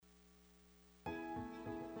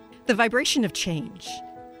The vibration of change,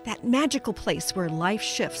 that magical place where life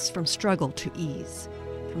shifts from struggle to ease,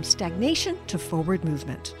 from stagnation to forward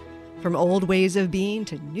movement, from old ways of being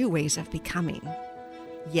to new ways of becoming.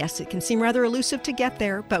 Yes, it can seem rather elusive to get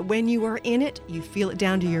there, but when you are in it, you feel it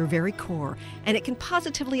down to your very core, and it can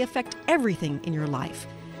positively affect everything in your life,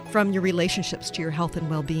 from your relationships to your health and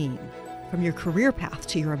well-being, from your career path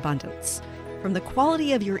to your abundance, from the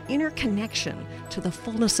quality of your inner connection to the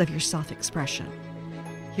fullness of your self-expression.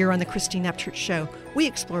 Here on the Christine Upchurch Show, we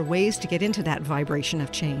explore ways to get into that vibration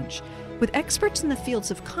of change with experts in the fields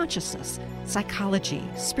of consciousness, psychology,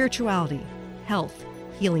 spirituality, health,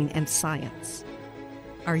 healing, and science.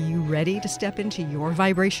 Are you ready to step into your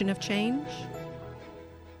vibration of change?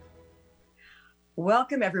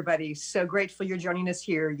 Welcome, everybody. So grateful you're joining us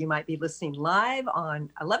here. You might be listening live on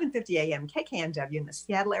 1150 AM KKNW in the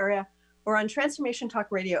Seattle area, or on Transformation Talk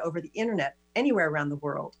Radio over the internet anywhere around the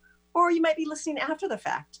world. Or you might be listening after the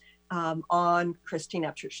fact on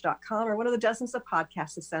ChristineUpchurch.com or one of the dozens of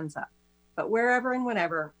podcasts that sends up. But wherever and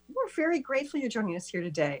whenever, we're very grateful you're joining us here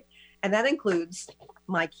today. And that includes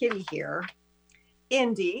my kitty here,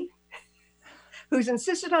 Indy, who's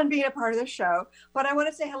insisted on being a part of the show. But I want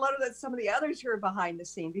to say hello to some of the others who are behind the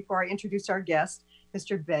scene before I introduce our guest,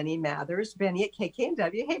 Mr. Benny Mathers. Benny at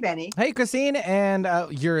KKNW. Hey, Benny. Hey, Christine. And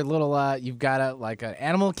you're little, you've got an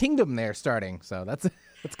animal kingdom there starting. So that's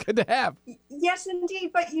good to have. Yes,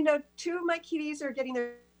 indeed. But, two of my kitties are getting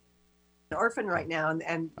their orphan right now.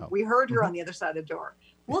 And we heard her on the other side of the door.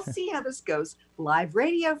 We'll see how this goes. Live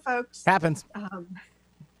radio, folks. Happens.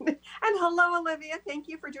 And hello, Olivia. Thank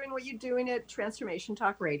you for doing what you're doing at Transformation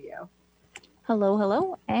Talk Radio.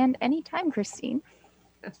 Hello, and anytime, Christine.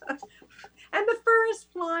 And the fur is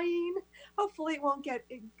flying. Hopefully it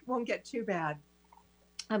won't get too bad.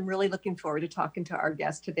 I'm really looking forward to talking to our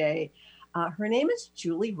guest today. Her name is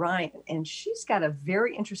Julie Ryan, and she's got a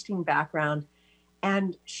very interesting background,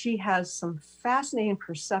 and she has some fascinating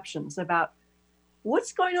perceptions about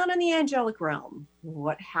what's going on in the angelic realm,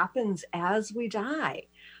 what happens as we die.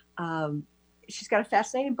 She's got a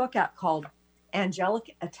fascinating book out called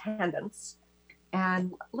Angelic Attendants.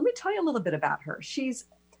 And let me tell you a little bit about her. She's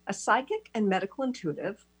a psychic and medical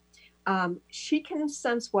intuitive. She can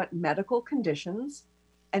sense what medical conditions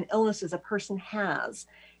and illnesses a person has,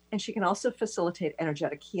 and she can also facilitate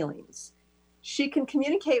energetic healings. She can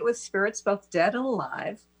communicate with spirits, both dead and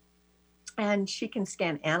alive, and she can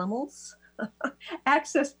scan animals,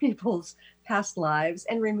 access people's past lives,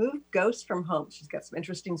 and remove ghosts from homes. She's got some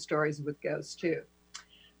interesting stories with ghosts too.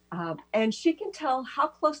 And she can tell how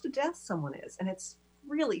close to death someone is. And it's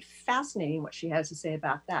really fascinating what she has to say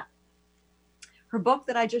about that. Her book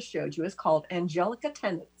that I just showed you is called Angelic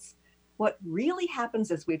Attendants: What Really Happens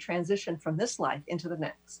as We Transition from This Life into the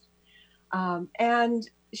Next. And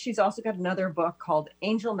she's also got another book called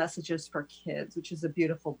Angel Messages for Kids, which is a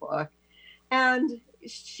beautiful book. And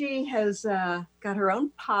she has got her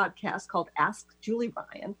own podcast called Ask Julie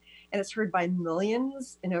Ryan, and it's heard by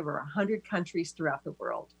millions in over 100 countries throughout the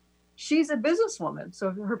world. She's a businesswoman, so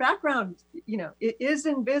her background, it is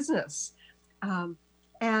in business.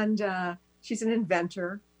 And she's an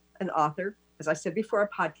inventor, an author, as I said before, a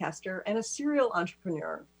podcaster, and a serial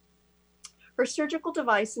entrepreneur. Her surgical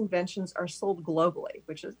device inventions are sold globally,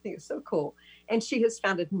 which I think is so cool. And she has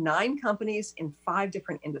founded 9 companies in 5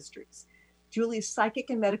 different industries. Julie's psychic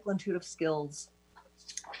and medical intuitive skills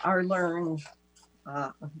are learned.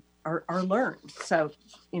 So,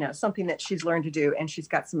 something that she's learned to do, and she's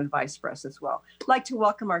got some advice for us as well. I'd like to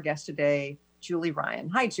welcome our guest today, Julie Ryan.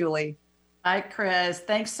 Hi, Julie. Hi, Chris.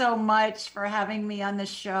 Thanks so much for having me on the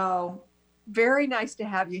show. Very nice to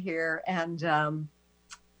have you here. And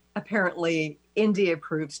apparently Indy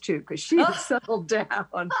approves too, because she has settled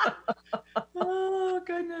down. Oh,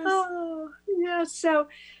 goodness. Oh, yeah. So,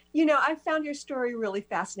 I found your story really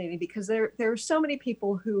fascinating because there are so many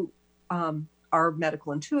people who are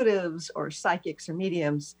medical intuitives or psychics or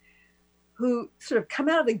mediums who sort of come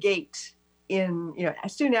out of the gate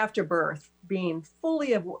soon after birth, being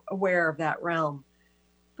fully aware of that realm.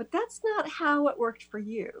 But that's not how it worked for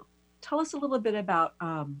you. Tell us a little bit about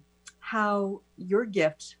how your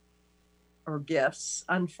gift or gifts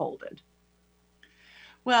unfolded.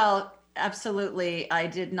 Well, absolutely. I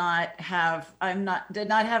did not have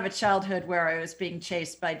a childhood where I was being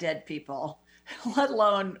chased by dead people, let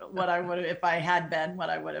alone what I would have, if I had been, what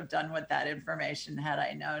I would have done with that information had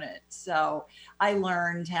I known it. So I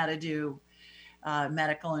learned how to do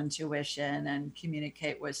medical intuition and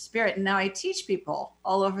communicate with spirit. And now I teach people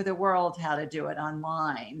all over the world how to do it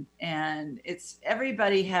online. And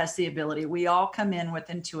everybody has the ability. We all come in with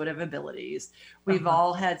intuitive abilities. We've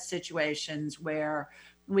all had situations where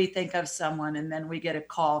we think of someone and then we get a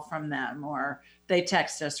call from them, or they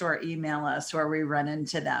text us or email us, or we run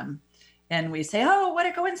into them and we say, oh, what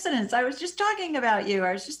a coincidence. I was just talking about you.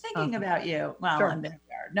 I was just thinking about you. Well, Sure. and there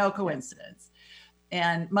we are. No coincidence.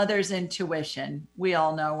 And mother's intuition. We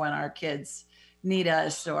all know when our kids need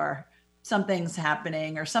us, or something's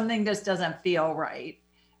happening, or something just doesn't feel right.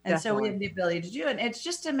 And so we have the ability to do it. It's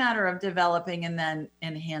just a matter of developing and then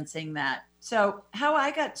enhancing that. So how I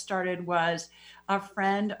got started was a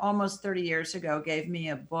friend almost 30 years ago gave me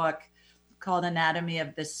a book called Anatomy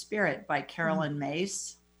of the Spirit by Carolyn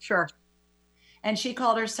Mace. Sure. And she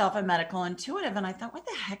called herself a medical intuitive. And I thought, what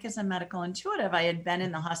the heck is a medical intuitive? I had been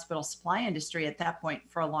in the hospital supply industry at that point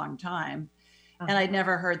for a long time, and I'd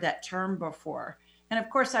never heard that term before. And of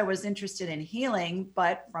course, I was interested in healing,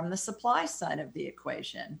 but from the supply side of the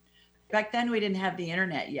equation. Back then, we didn't have the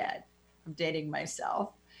internet yet. I'm dating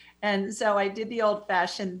myself. And so I did the old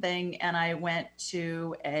fashioned thing, and I went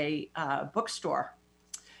to a bookstore,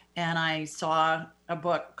 and I saw a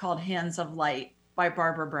book called Hands of Light by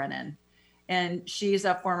Barbara Brennan. And she's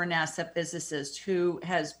a former NASA physicist who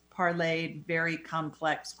has parlayed very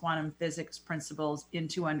complex quantum physics principles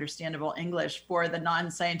into understandable English for the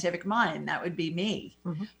non-scientific mind. That would be me.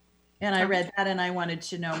 Mm-hmm. And I read that and I wanted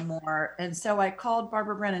to know more. And so I called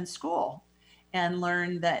Barbara Brennan's school and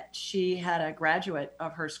learned that she had a graduate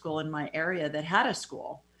of her school in my area that had a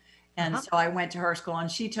school. And so I went to her school,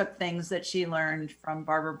 and she took things that she learned from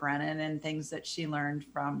Barbara Brennan and things that she learned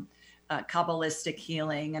from Kabbalistic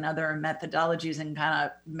healing and other methodologies, and kind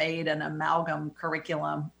of made an amalgam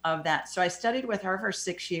curriculum of that. So I studied with her for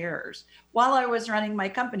 6 years while I was running my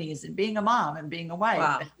companies and being a mom and being a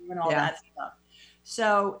wife and doing all that stuff.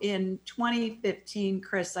 So in 2015,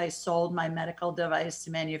 Chris, I sold my medical device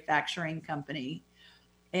manufacturing company,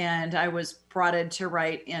 and I was prodded to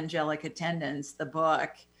write Angelic Attendants, the book.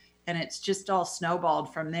 And it's just all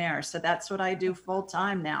snowballed from there. So that's what I do full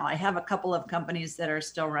time now. I have a couple of companies that are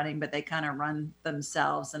still running, but they kind of run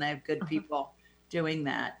themselves, and I have good people doing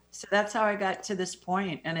that. So that's how I got to this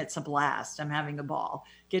point, and it's a blast. I'm having a ball.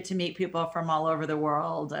 Get to meet people from all over the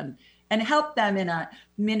world and help them in a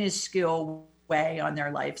minuscule way on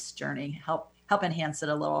their life's journey. Help enhance it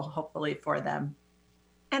a little, hopefully, for them.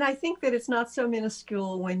 And I think that it's not so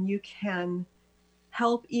minuscule when you can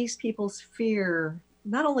help ease people's fear,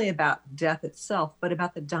 not only about death itself, but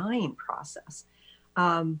about the dying process.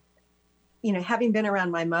 Having been around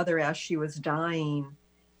my mother as she was dying,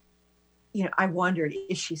 I wondered,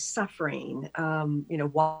 is she suffering?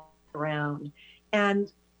 Walk around.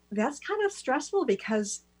 And that's kind of stressful,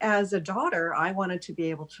 because as a daughter, I wanted to be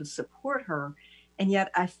able to support her. And yet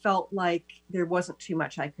I felt like there wasn't too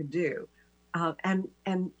much I could do.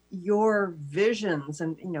 And your visions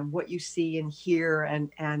and what you see and hear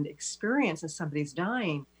and experience as somebody's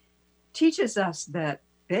dying teaches us that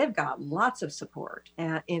they've got lots of support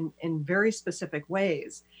in very specific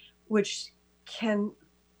ways, which can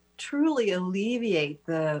truly alleviate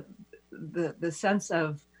the sense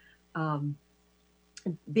of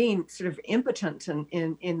being sort of impotent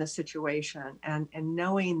in the situation, and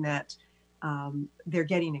knowing that they're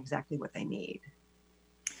getting exactly what they need.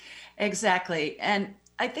 Exactly. And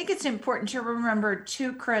I think it's important to remember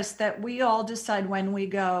too, Chris, that we all decide when we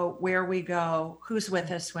go, where we go, who's with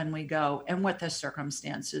us when we go, and what the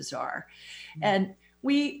circumstances are. Mm-hmm. And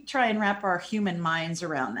we try and wrap our human minds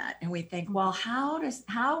around that. And we think, well, how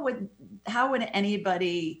would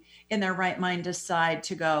anybody in their right mind decide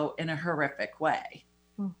to go in a horrific way?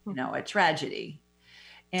 Mm-hmm. A tragedy.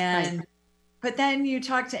 And right. But then you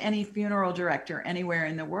talk to any funeral director anywhere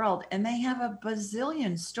in the world, and they have a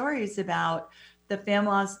bazillion stories about the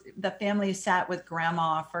family sat with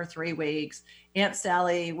grandma for 3 weeks. Aunt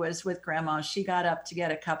Sally was with grandma. She got up to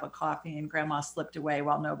get a cup of coffee, and grandma slipped away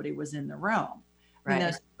while nobody was in the room. Right. And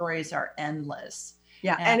those stories are endless.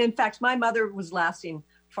 Yeah. And in fact, my mother was lasting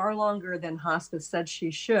far longer than hospice said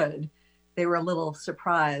she should. They were a little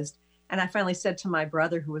surprised. And I finally said to my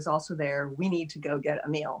brother, who was also there, we need to go get a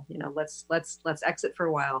meal. Let's exit for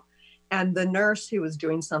a while. And the nurse who was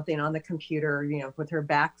doing something on the computer, with her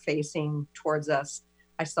back facing towards us,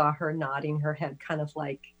 I saw her nodding her head, kind of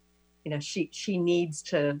like, she needs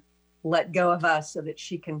to let go of us so that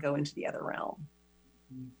she can go into the other realm.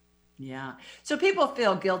 Yeah. So people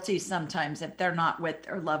feel guilty sometimes if they're not with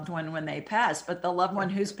their loved one when they pass, but the loved one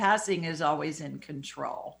who's passing is always in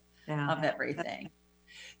control of everything.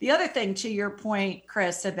 The other thing, to your point,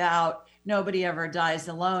 Chris, about nobody ever dies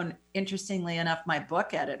alone. Interestingly enough, my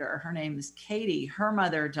book editor, her name is Katie, her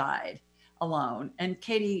mother died alone. And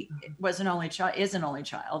Katie is an only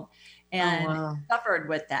child and suffered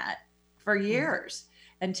with that for years.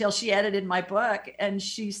 until she edited my book. And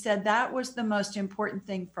she said that was the most important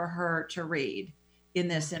thing for her to read in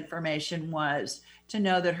this information, was to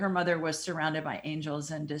know that her mother was surrounded by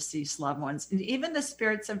angels and deceased loved ones, and even the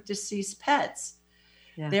spirits of deceased pets.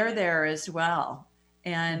 Yeah. They're there as well.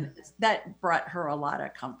 And that brought her a lot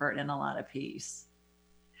of comfort and a lot of peace.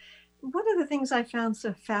 One of the things I found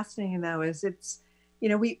so fascinating, though, is it's,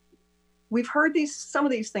 we've heard some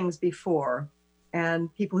of these things before,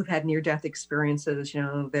 and people who've had near-death experiences,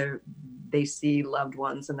 they see loved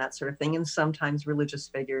ones and that sort of thing, and sometimes religious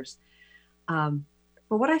figures.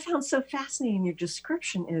 But what I found so fascinating in your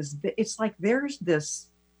description is that it's like there's this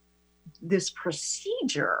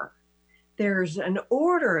procedure. There's an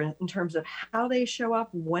order in terms of how they show up,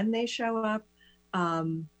 when they show up,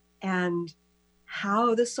 and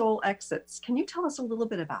how the soul exits. Can you tell us a little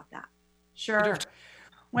bit about that? Sure.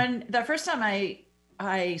 When the first time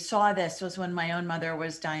I saw this was when my own mother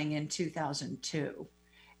was dying in 2002.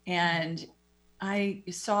 And I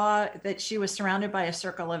saw that she was surrounded by a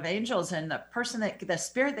circle of angels, and the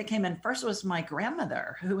spirit that came in first was my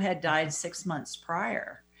grandmother, who had died 6 months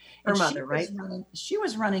prior. Her mother, right? She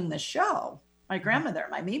was running the show, my grandmother,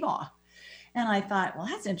 my Meemaw. And I thought, well,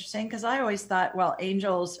 that's interesting, because I always thought, well,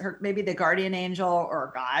 angels, maybe the guardian angel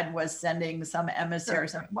or God was sending some emissary.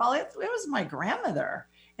 Sure. Well, it was my grandmother.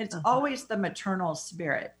 It's always the maternal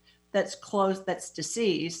spirit that's close, that's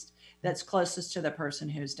deceased, that's closest to the person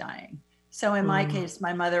who's dying. So in my case,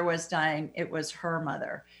 my mother was dying. It was her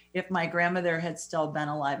mother. If my grandmother had still been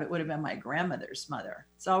alive, it would have been my grandmother's mother.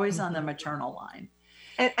 It's always on the maternal line.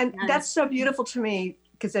 And that's so beautiful to me,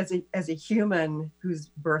 because as a human who's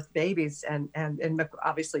birthed babies and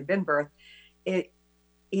obviously been birthed,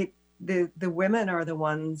 the women are the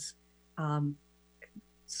ones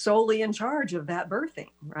solely in charge of that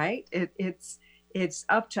birthing, right? It's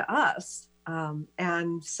up to us.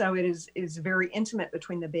 And so it is very intimate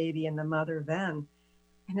between the baby and the mother then.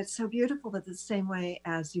 And it's so beautiful that the same way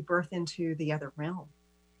as you birth into the other realm.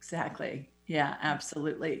 Exactly. Yeah,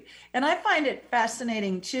 absolutely. And I find it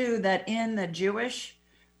fascinating too, that in the Jewish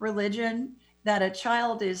religion, that a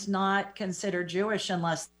child is not considered Jewish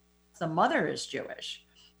unless the mother is Jewish,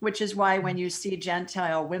 which is why when you see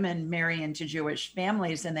Gentile women marry into Jewish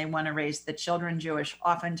families and they want to raise the children Jewish,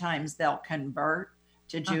 oftentimes they'll convert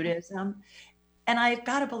to Judaism. And I've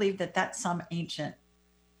got to believe that that's some ancient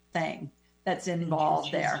thing that's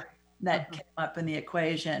involved there that came up in the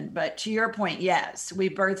equation. But to your point, yes, we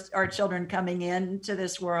birth our children coming into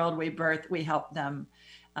this world. We help them,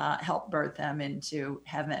 help birth them into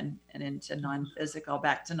heaven and into non-physical,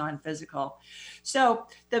 back to non-physical. So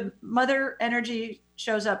the mother energy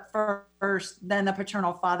shows up first, then the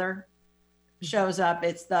paternal father shows up.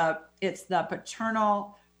 It's the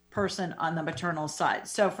paternal person on the maternal side.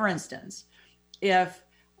 So for instance, if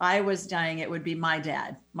I was dying, it would be my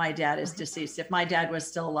dad. My dad is deceased. If my dad was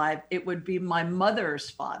still alive, it would be my mother's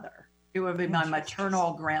father. It would be my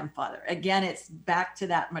maternal grandfather. Again, it's back to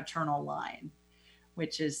that maternal line,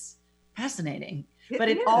 which is fascinating. But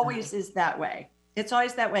it always is that way. It's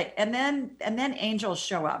always that way. And then angels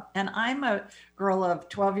show up. And I'm a girl of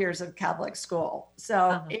 12 years of Catholic school.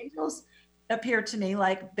 So angels appear to me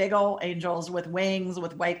like big old angels with wings,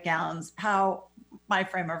 with white gowns. How my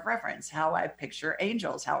frame of reference, how I picture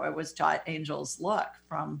angels, how I was taught angels look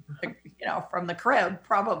from the crib,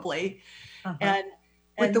 probably. And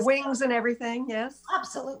with the wings and everything. Yes,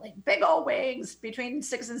 absolutely. Big old wings, between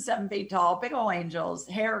 6 and 7 feet tall, big old angels,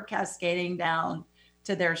 hair cascading down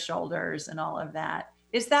to their shoulders and all of that.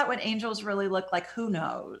 Is that what angels really look like? Who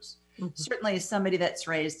knows? Certainly somebody that's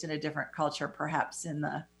raised in a different culture, perhaps in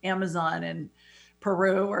the Amazon and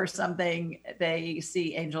Peru or something, they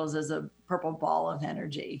see angels as a purple ball of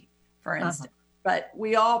energy, for instance. But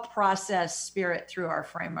we all process spirit through our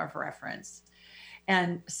frame of reference.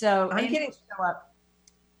 And so angels show up.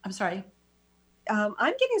 I'm sorry. I'm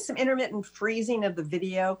getting some intermittent freezing of the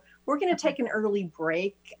video. We're going to take an early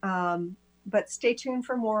break, but stay tuned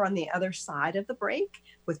for more on the other side of the break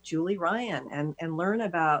with Julie Ryan and learn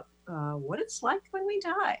about what it's like when we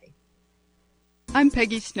die. I'm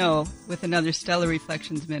Peggy Snow with another Stellar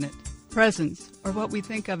Reflections Minute. Presence, or what we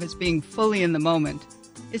think of as being fully in the moment,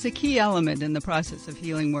 is a key element in the process of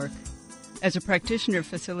healing work. As a practitioner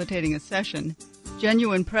facilitating a session,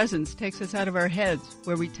 genuine presence takes us out of our heads,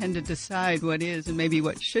 where we tend to decide what is and maybe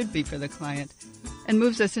what should be for the client, and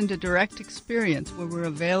moves us into direct experience, where we're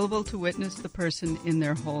available to witness the person in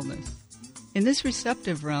their wholeness. In this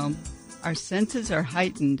receptive realm, our senses are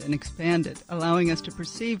heightened and expanded, allowing us to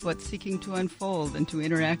perceive what's seeking to unfold and to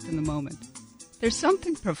interact in the moment. There's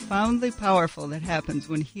something profoundly powerful that happens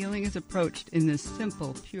when healing is approached in this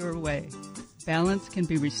simple, pure way. balance can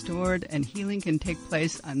be restored, and healing can take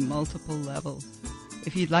place on multiple levels.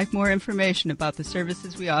 If you'd like more information about the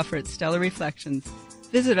services we offer at Stellar Reflections,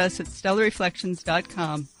 visit us at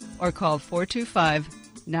stellarreflections.com or call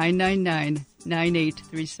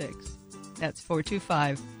 425-999-9836. That's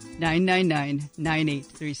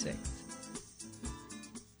 425-999-9836.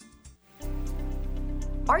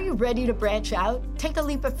 Are you ready to branch out? Take a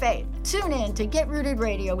leap of faith. Tune in to Get Rooted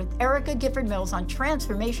Radio with Erica Gifford Mills on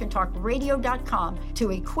TransformationTalkRadio.com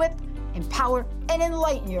to equip, empower, and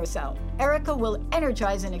enlighten yourself. Erica will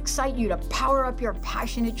energize and excite you to power up your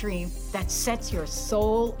passionate dream that sets your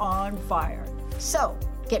soul on fire. So,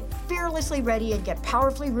 get fearlessly ready and get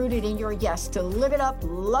powerfully rooted in your yes to live it up,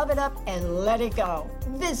 love it up, and let it go.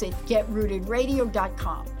 Visit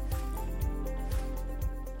GetRootedRadio.com.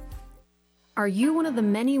 Are you one of the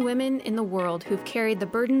many women in the world who've carried the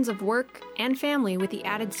burdens of work and family with the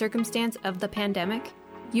added circumstance of the pandemic?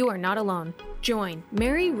 You are not alone. Join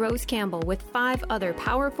Mary Rose Campbell with 5 other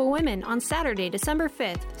powerful women on Saturday, December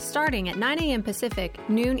 5th, starting at 9 a.m. Pacific,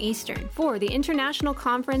 noon Eastern, for the International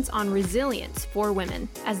Conference on Resilience for Women,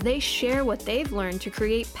 as they share what they've learned to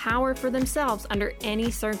create power for themselves under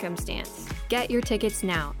any circumstance. Get your tickets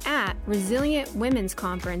now at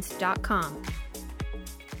resilientwomensconference.com.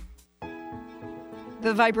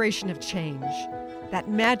 The vibration of change, that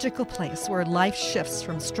magical place where life shifts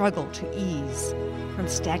from struggle to ease, from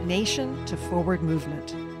stagnation to forward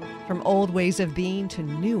movement, from old ways of being to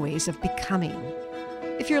new ways of becoming.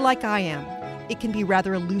 If you're like I am, it can be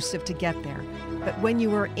rather elusive to get there, but when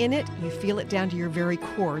you are in it, you feel it down to your very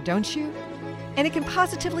core, don't you? And it can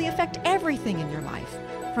positively affect everything in your life,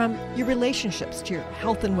 from your relationships to your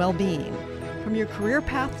health and well-being, from your career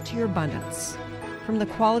path to your abundance, from the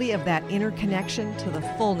quality of that inner connection to the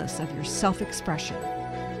fullness of your self-expression.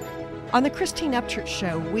 On the Christine Upchurch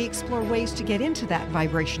Show, we explore ways to get into that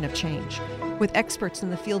vibration of change with experts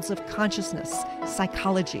in the fields of consciousness,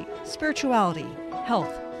 psychology, spirituality,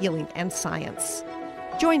 health, healing, and science.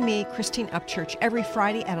 Join me, Christine Upchurch, every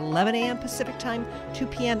Friday at 11 a.m. Pacific Time, 2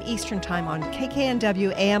 p.m. Eastern Time on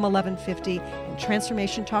KKNW AM 1150 and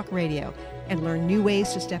Transformation Talk Radio, and learn new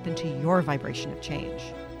ways to step into your vibration of change.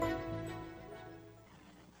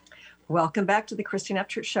 Welcome back to the Christine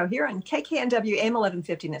Upchurch Show here on KKNW AM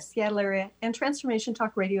 1150 in the Seattle area and Transformation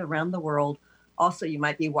Talk Radio around the world. Also, you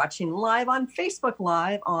might be watching live on Facebook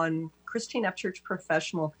Live on Christine Upchurch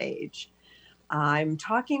professional page. I'm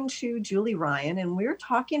talking to Julie Ryan, and we're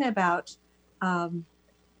talking about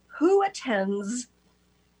who attends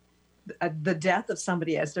the death of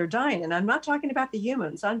somebody as they're dying. And I'm not talking about the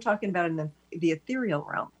humans. I'm talking about in the ethereal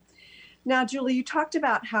realm. Now, Julie, you talked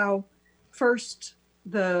about how first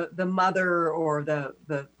the mother or the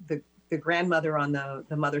grandmother on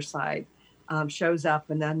the mother's side shows up,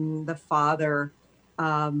 and then the father,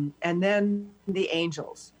 and then the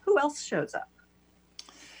angels. Who else shows up?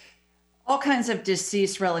 All kinds of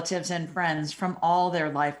deceased relatives and friends from all their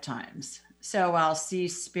lifetimes. So I'll see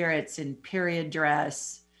spirits in period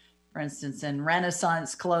dress, for instance, in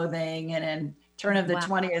Renaissance clothing, and in turn of the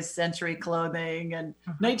 20th century clothing, and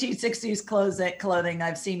 1960s clothing.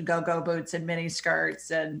 I've seen go-go boots and mini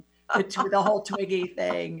skirts and the whole Twiggy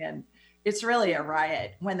thing. And it's really a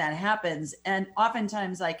riot when that happens. And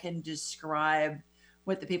oftentimes I can describe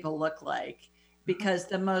what the people look like, because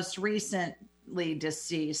the most recently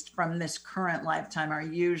deceased from this current lifetime are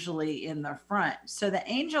usually in the front. So the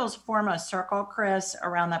angels form a circle, Chris,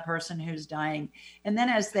 around that person who's dying. And then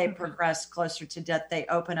as they progress closer to death, they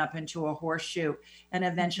open up into a horseshoe and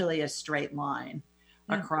eventually a straight line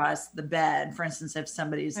across the bed. For instance, if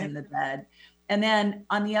somebody's in the bed. And then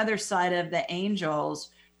on the other side of the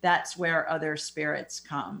angels, that's where other spirits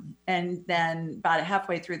come. And then about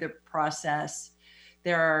halfway through the process,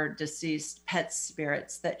 there are deceased pet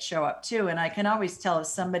spirits that show up too. And I can always tell if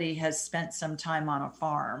somebody has spent some time on a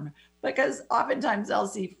farm, because oftentimes I'll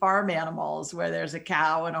see farm animals where there's a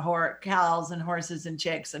cow and cows and horses and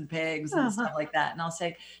chicks and pigs and stuff like that. And I'll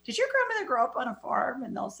say, did your grandmother grow up on a farm?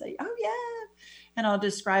 And they'll say, oh yeah. And I'll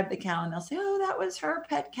describe the cow and they'll say, oh, that was her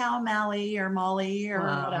pet cow, Mally or Molly or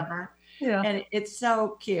whatever. Yeah. And it's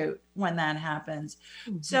so cute when that happens.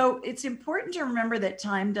 Mm-hmm. So it's important to remember that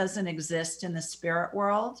time doesn't exist in the spirit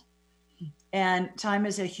world, and time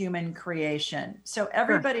is a human creation. So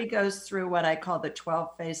everybody goes through what I call the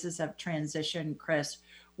 12 phases of transition, Chris,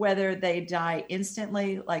 whether they die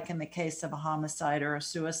instantly, like in the case of a homicide or a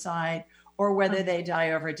suicide, or whether they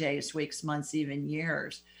die over days, weeks, months, even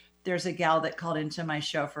years. There's a gal that called into my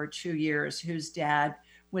show for 2 years whose dad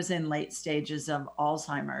was in late stages of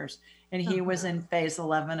Alzheimer's. And he was in phase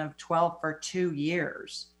 11 of 12 for 2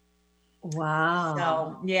 years. Wow.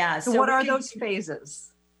 So, yeah. So what are those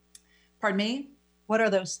phases? Pardon me? What are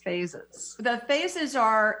those phases? The phases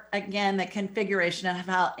are, again, the configuration of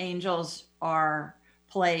how angels are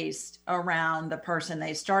placed around the person.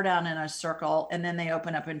 They start out in a circle and then they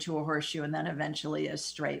open up into a horseshoe and then eventually a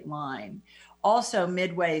straight line. Also,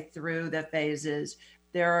 midway through the phases,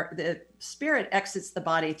 the spirit exits the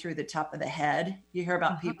body through the top of the head. You hear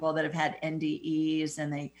about people that have had NDEs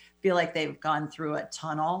and they feel like they've gone through a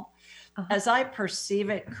tunnel. As I perceive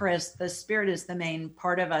it, Chris, the spirit is the main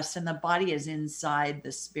part of us and the body is inside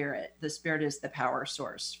the spirit. The spirit is the power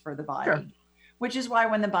source for the body. Sure. Which is why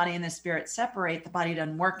when the body and the spirit separate, the body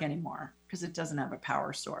doesn't work anymore because it doesn't have a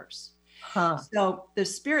power source. So the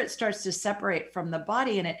spirit starts to separate from the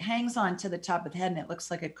body and it hangs on to the top of the head and it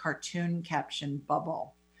looks like a cartoon caption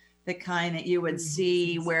bubble, the kind that you would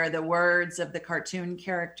see where the words of the cartoon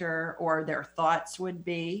character or their thoughts would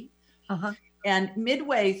be. And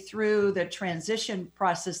midway through the transition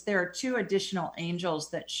process, there are 2 additional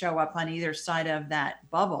angels that show up on either side of that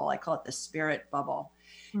bubble. I call it the spirit bubble.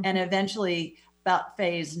 And eventually, about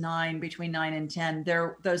phase 9, between 9 and 10,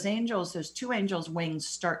 those 2 angels' wings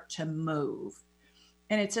start to move.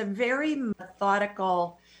 And it's a very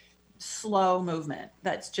methodical, slow movement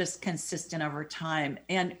that's just consistent over time.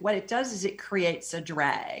 And what it does is it creates a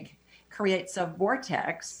drag, creates a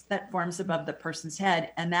vortex that forms above the person's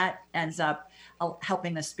head. And that ends up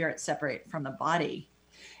helping the spirit separate from the body.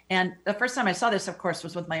 And the first time I saw this, of course,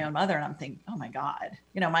 was with my own mother. And I'm thinking, oh my God,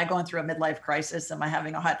 am I going through a midlife crisis? Am I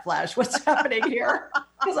having a hot flash? What's happening here?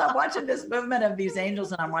 Because I'm watching this movement of these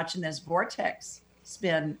angels and I'm watching this vortex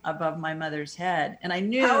spin above my mother's head. And I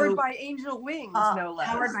knew. Powered by angel wings, no less.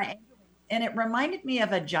 Powered by angel wings. And it reminded me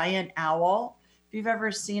of a giant owl. If you've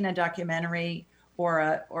ever seen a documentary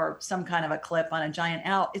or some kind of a clip on a giant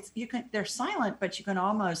owl, they're silent, but you can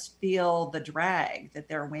almost feel the drag that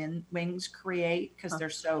their wings create because they're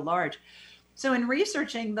so large. So in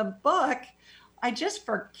researching the book, I just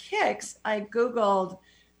for kicks, I Googled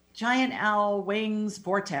giant owl wings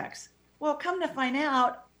vortex. Well, come to find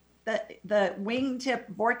out that the wingtip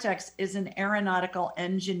vortex is an aeronautical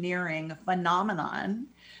engineering phenomenon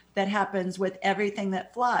that happens with everything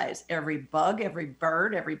that flies, every bug, every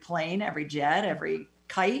bird, every plane, every jet, every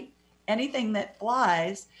kite, anything that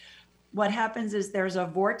flies. What happens is there's a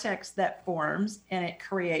vortex that forms and it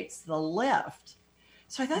creates the lift.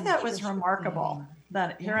 So I thought that was remarkable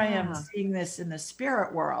that here I am seeing this in the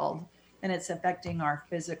spirit world and it's affecting our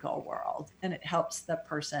physical world and it helps the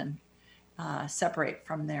person separate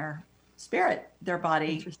from their spirit, their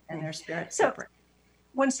body and their spirit separate.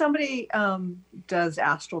 When somebody does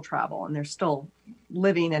astral travel and they're still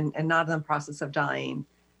living and not in the process of dying,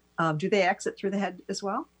 do they exit through the head as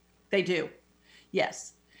well? They do.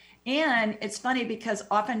 Yes. And it's funny because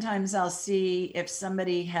oftentimes I'll see if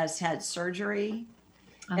somebody has had surgery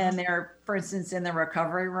and they're, for instance, in the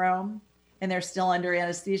recovery room and they're still under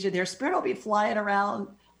anesthesia, their spirit will be flying around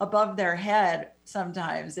above their head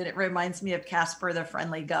sometimes. And it reminds me of Casper the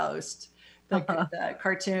Friendly Ghost, the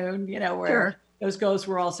cartoon, where those ghosts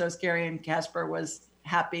were all so scary and Casper was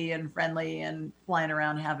happy and friendly and flying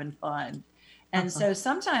around having fun. And so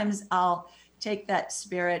sometimes I'll take that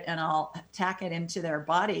spirit and I'll tack it into their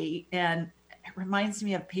body. And it reminds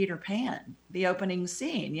me of Peter Pan, the opening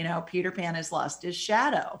scene. Peter Pan has lost his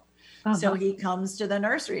shadow. So he comes to the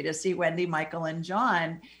nursery to see Wendy, Michael, and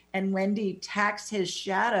John. And Wendy tacks his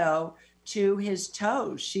shadow to his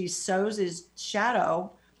toes. She sews his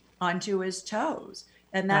shadow onto his toes.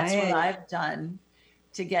 And that's what I've done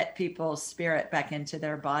to get people's spirit back into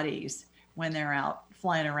their bodies when they're out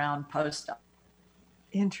flying around post-op.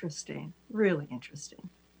 Interesting. Really interesting.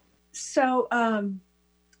 So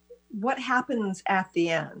what happens at the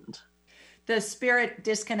end? The spirit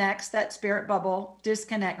disconnects, that spirit bubble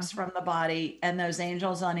disconnects from the body, and those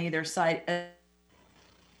angels on either side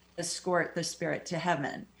escort the spirit to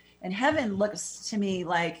heaven. And heaven looks to me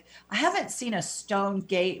like, I haven't seen a stone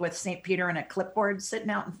gate with St. Peter and a clipboard sitting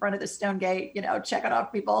out in front of the stone gate, checking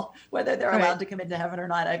off people, whether they're allowed to come into heaven or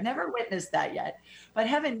not. I've never witnessed that yet. But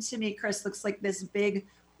heaven to me, Chris, looks like this big,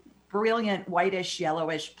 brilliant, whitish,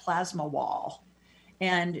 yellowish plasma wall.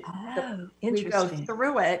 And we go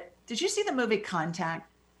through it. Did you see the movie Contact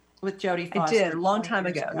with Jodie Foster? I did, a long time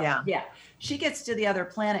ago. Yeah. Yeah. She gets to the other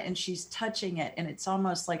planet and she's touching it and it's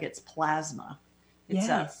almost like it's plasma. It's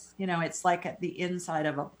it's like at the inside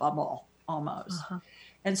of a bubble almost.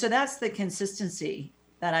 And so that's the consistency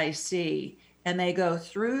that I see. And they go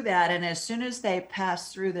through that. And as soon as they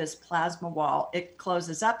pass through this plasma wall, it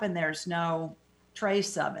closes up and there's no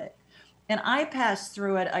trace of it. And I pass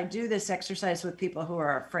through it. I do this exercise with people who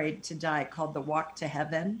are afraid to die called the Walk to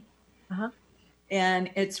Heaven. And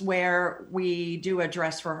it's where we do a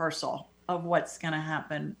dress rehearsal of what's going to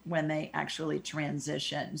happen when they actually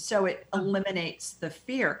transition. So it eliminates the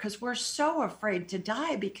fear, because we're so afraid to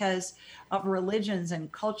die because of religions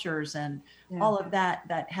and cultures and all of that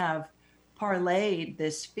have parlayed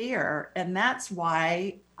this fear. And that's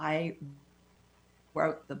why I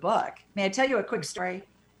wrote the book. May I tell you a quick story?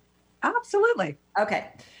 Absolutely. Okay.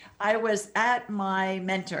 I was at my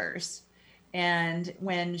mentor's, and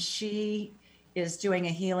when she is doing a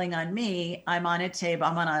healing on me, I'm on a table,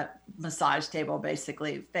 I'm on a massage table,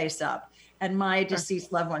 basically face up, and my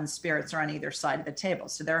deceased loved one's spirits are on either side of the table.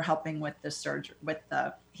 So they're helping with the surgery, with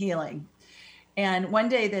the healing. And one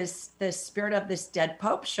day this spirit of this dead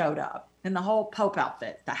Pope showed up in the whole Pope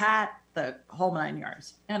outfit, the hat, the whole 9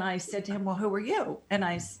 yards. And I said to him, well, who are you? And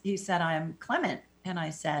he said, I'm Clement. And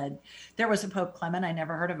I said, there was a Pope Clement. I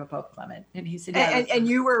never heard of a Pope Clement. And he said, yeah. And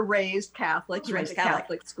you were raised Catholic. You went to Catholic.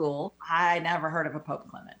 Catholic school. I never heard of a Pope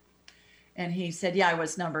Clement. And he said, yeah, I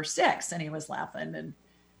was number 6. And he was laughing. And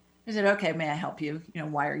I said, okay, may I help you? You know,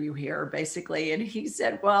 why are you here, basically? And he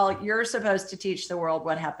said, well, you're supposed to teach the world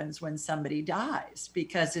what happens when somebody dies,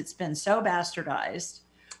 because it's been so bastardized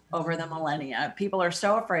over the millennia. People are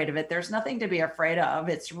so afraid of it. There's nothing to be afraid of.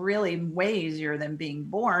 It's really way easier than being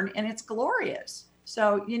born, and it's glorious.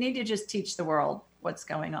 So you need to just teach the world what's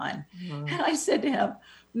going on. And I said to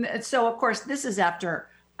him, so of course, this is after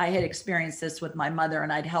I had experienced this with my mother,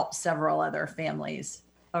 and I'd helped several other families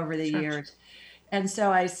over the years. And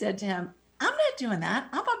so I said to him, I'm not doing that.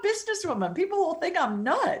 I'm a businesswoman. People will think I'm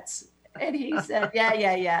nuts. And he said,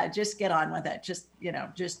 yeah, just get on with it. Just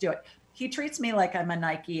do it. He treats me like I'm a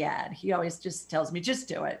Nike ad. He always just tells me, just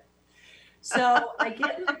do it. So I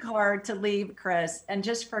get in the car to leave Chris, and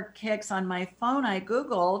just for kicks on my phone, I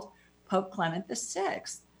Googled Pope Clement VI.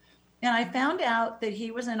 And I found out that he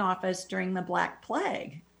was in office during the Black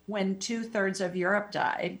Plague, when 2/3 of Europe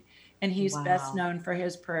died. And he's best known for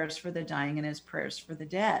his prayers for the dying and his prayers for the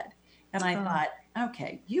dead. And I thought,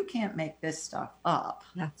 okay, you can't make this stuff up.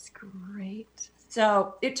 That's great.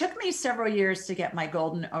 So it took me several years to get my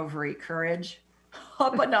golden ovary courage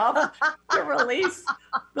up enough to release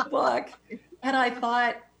the book. And I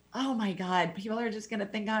thought, oh my God, people are just going to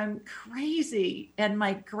think I'm crazy. And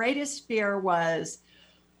my greatest fear was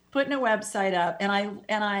putting a website up. And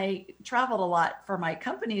I traveled a lot for my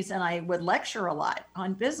companies, and I would lecture a lot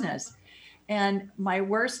on business. And my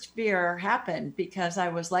worst fear happened because I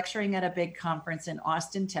was lecturing at a big conference in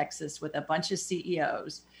Austin, Texas, with a bunch of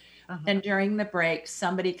CEOs. And during the break,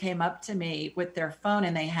 somebody came up to me with their phone,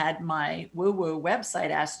 and they had my woo-woo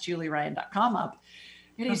website, AskJulieRyan.com, up.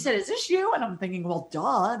 And he said, is this you? And I'm thinking, well,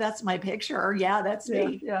 duh, that's my picture. Yeah, that's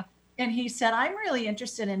me. Yeah. And he said, I'm really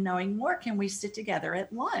interested in knowing more. Can we sit together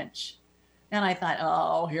at lunch? And I thought,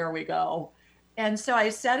 oh, here we go. And so I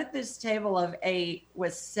sat at this table of 8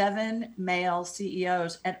 with 7 male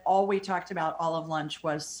CEOs, and all we talked about all of lunch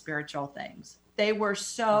was spiritual things. They were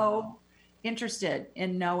so interested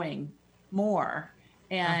in knowing more.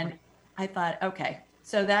 And I thought, okay,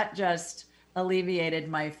 so that just alleviated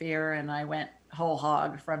my fear, and I went whole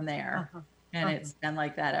hog from there. And it's been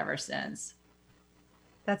like that ever since.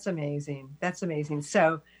 That's amazing. That's amazing.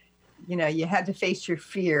 So, you had to face your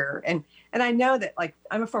fear. And I know that, like,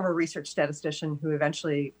 I'm a former research statistician who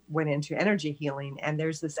eventually went into energy healing. And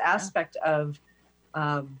there's this aspect of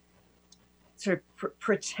sort of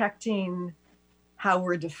protecting how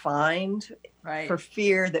we're defined for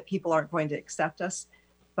fear that people aren't going to accept us.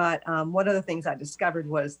 But one of the things I discovered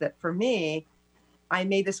was that for me, I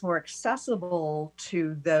made this more accessible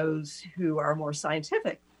to those who are more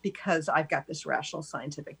scientific, because I've got this rational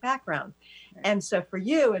scientific background. And so for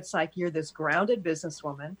you, it's like you're this grounded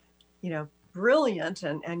businesswoman, brilliant,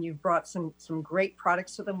 and you've brought some great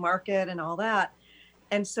products to the market and all that.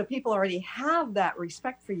 And so people already have that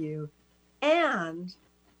respect for you, and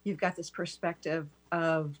you've got this perspective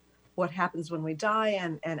of what happens when we die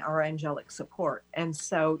and our angelic support. And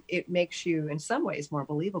so it makes you in some ways more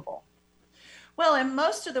believable. Well, and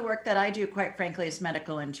most of the work that I do, quite frankly, is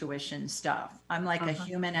medical intuition stuff. I'm like a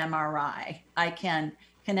human MRI. I can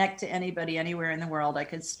connect to anybody anywhere in the world. I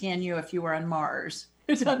could scan you if you were on Mars.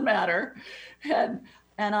 It doesn't matter. And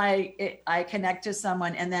I connect to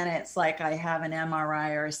someone, and then it's like I have an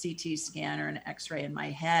MRI or a CT scan or an X-ray in my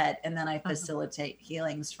head, and then I facilitate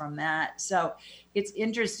healings from that. So it's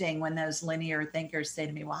interesting when those linear thinkers say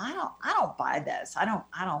to me, well, I don't buy this. I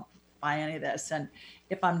don't buy any of this. And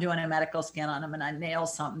if I'm doing a medical scan on them and I nail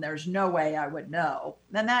something, there's no way I would know.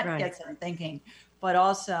 Then that gets them thinking. But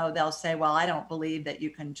also they'll say, well, I don't believe that you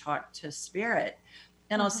can talk to spirit.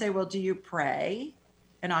 And I'll say, well, do you pray?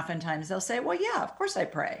 And oftentimes they'll say, well, yeah, of course I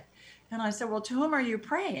pray. And I said, well, to whom are you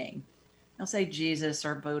praying? I'll say Jesus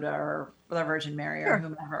or Buddha or the Virgin Mary Sure. or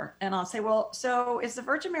whomever. And I'll say, well, so is the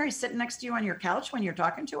Virgin Mary sitting next to you on your couch when you're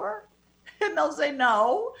talking to her? And they'll say,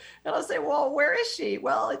 no. And I'll say, well, where is she?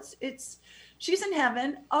 Well, she's in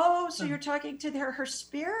heaven. Oh, so you're talking to her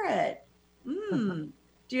spirit. Do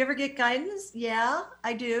you ever get guidance? Yeah,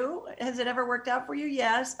 I do. Has it ever worked out for you?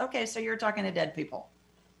 Yes. Okay, so you're talking to dead people.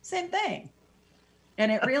 Same thing.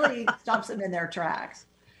 And it really stops them in their tracks.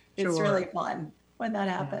 It's Sure. really fun when that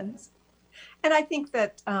happens. And I think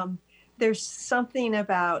that there's something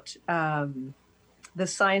about the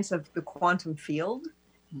science of the quantum field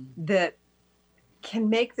that can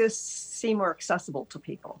make this seem more accessible to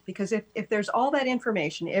people. Because if there's all that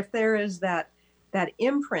information, if there is that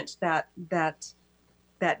imprint, that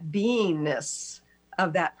beingness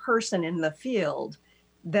of that person in the field,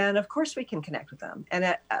 then of course we can connect with them. And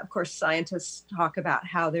of course, scientists talk about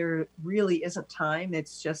how there really isn't time.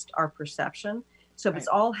 It's just our perception. So if it's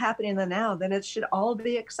all happening in the now, then it should all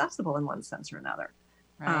be accessible in one sense or another.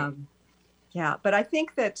 Right. But I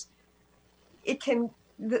think that it can,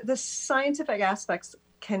 the scientific aspects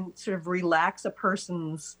can sort of relax a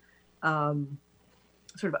person's, sort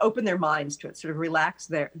of open their minds to it, sort of relax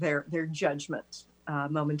their judgment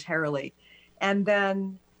momentarily. And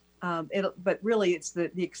then, but really it's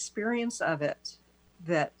the experience of it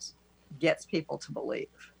that gets people to believe.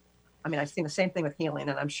 I mean, I've seen the same thing with healing,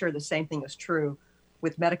 and I'm sure the same thing is true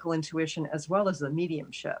with medical intuition as well as the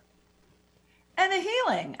mediumship. And the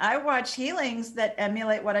healing. I watch healings that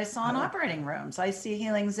emulate what I saw in operating rooms. I see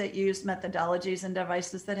healings that use methodologies and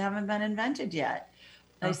devices that haven't been invented yet.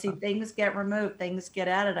 I see things get removed, things get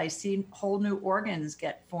added. I see whole new organs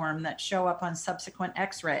get formed that show up on subsequent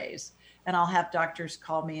x-rays. And I'll have doctors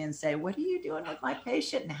call me and say, what are you doing with my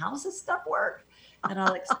patient and how's this stuff work? And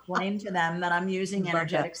I'll explain to them that I'm using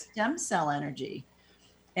energetic stem cell energy.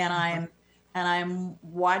 And I'm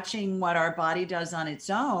watching what our body does on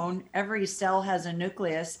its own. Every cell has a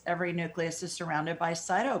nucleus. Every nucleus is surrounded by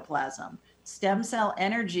cytoplasm. Stem cell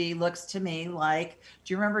energy looks to me like,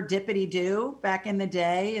 do you remember Dippity Doo back in the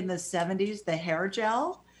day in the 70s, the hair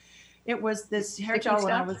gel? It was this hair gel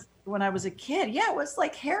when I was a kid. Yeah, it was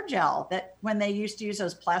like hair gel that when they used to use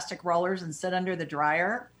those plastic rollers and sit under the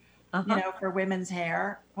dryer, you know, for women's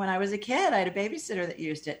hair. When I was a kid, I had a babysitter that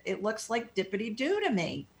used it. It looks like Dippity Doo to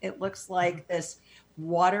me. It looks like this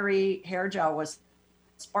watery hair gel with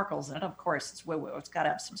sparkles in it. Of course, it's woo-woo. It's got to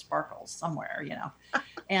have some sparkles somewhere, you know.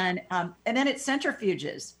 And then it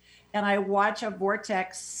centrifuges. And I watch a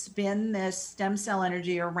vortex spin this stem cell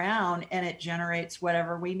energy around, and it generates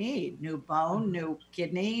whatever we need. New bone, new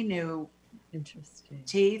kidney, new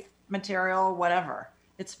teeth, material, whatever.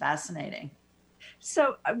 It's fascinating.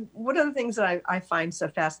 So one of the things that I find so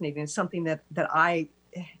fascinating is something that I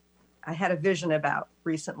had a vision about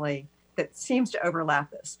recently that seems to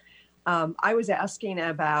overlap this. I was asking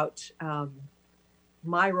about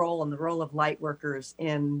my role and the role of light workers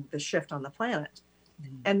in the shift on the planet.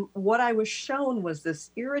 And what I was shown was this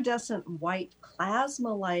iridescent white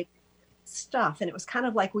plasma-like stuff. And it was kind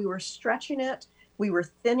of like we were stretching it, we were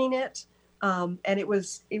thinning it. And it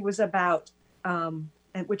was about, and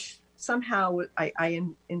which somehow I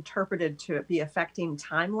interpreted to it be affecting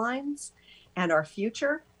timelines and our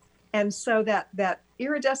future. And so that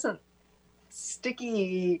iridescent,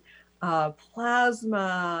 sticky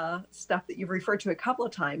plasma stuff that you've referred to a couple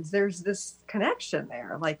of times, there's this connection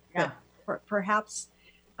there, like perhaps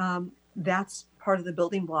that's part of the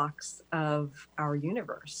building blocks of our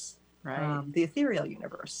universe, right? The ethereal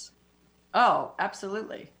universe. Oh,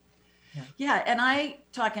 absolutely. Yeah. And I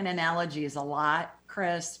talk in analogies a lot,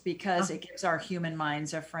 Chris, because it gives our human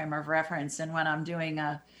minds a frame of reference. And when I'm doing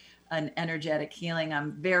an energetic healing,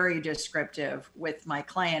 I'm very descriptive with my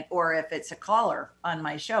client, or if it's a caller on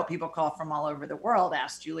my show, people call from all over the world,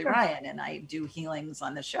 ask Julie Ryan, and I do healings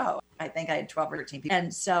on the show. I think I had 12 or 13 people.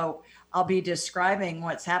 And so I'll be describing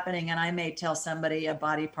what's happening, and I may tell somebody a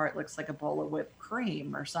body part looks like a bowl of whipped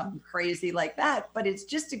cream or something crazy like that, but it's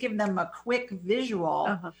just to give them a quick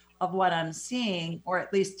visual of what I'm seeing, or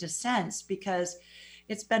at least a sense, because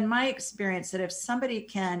it's been my experience that if somebody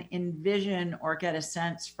can envision or get a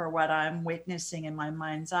sense for what I'm witnessing in my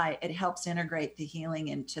mind's eye, it helps integrate the healing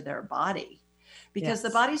into their body, because the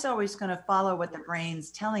body's always going to follow what the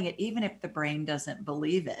brain's telling it, even if the brain doesn't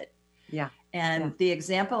believe it. And the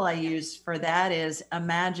example I use for that is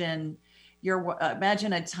imagine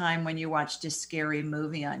a time when you watched a scary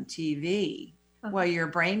movie on TV. Well, your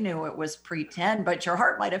brain knew it was pretend, but your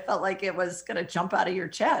heart might have felt like it was going to jump out of your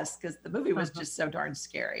chest because the movie was just so darn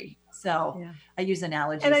scary. So I use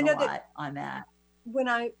analogies a lot on that. When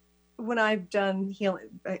I've done healing,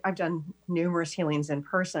 I've done numerous healings in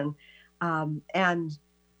person, and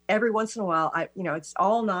every once in a while, it's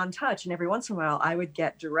all non-touch. And every once in a while I would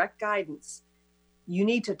get direct guidance. You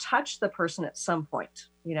need to touch the person at some point,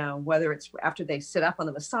 whether it's after they sit up on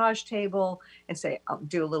the massage table and say, I'll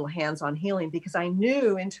do a little hands-on healing, because I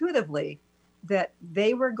knew intuitively that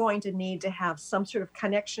they were going to need to have some sort of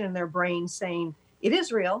connection in their brain saying, it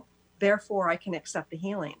is real, therefore I can accept the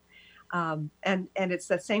healing. And it's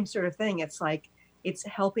that same sort of thing. It's like, it's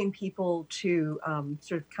helping people to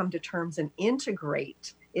sort of come to terms and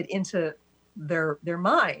integrate it into their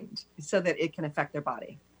mind so that it can affect their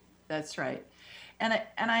body. That's right. And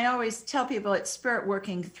I always tell people it's spirit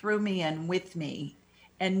working through me and with me,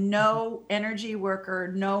 and no energy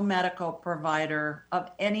worker, no medical provider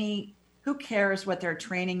of any, who cares what their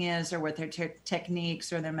training is or what their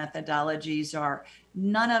techniques or their methodologies are.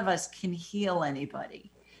 None of us can heal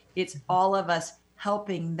anybody. It's all of us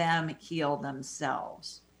helping them heal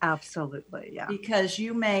themselves. Absolutely. Yeah. Because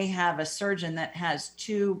you may have a surgeon that has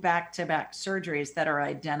 2 back-to-back surgeries that are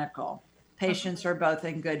identical. Patients are both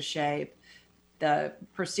in good shape. The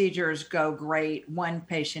procedures go great. One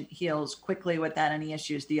patient heals quickly without any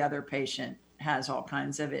issues. The other patient has all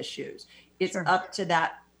kinds of issues. It's up to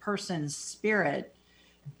that person's spirit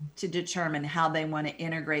to determine how they want to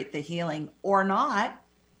integrate the healing or not.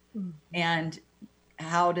 And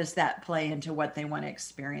how does that play into what they want to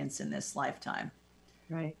experience in this lifetime?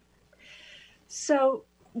 Right. So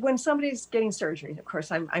when somebody's getting surgery, of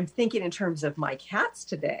course, I'm thinking in terms of my cats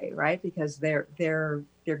today, right? Because they're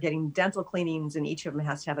getting dental cleanings, and each of them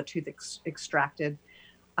has to have a tooth extracted.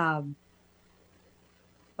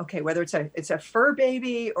 Okay, whether it's a fur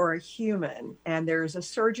baby or a human, and there's a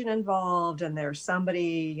surgeon involved, and there's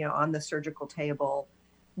somebody on the surgical table,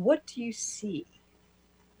 what do you see?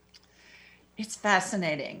 It's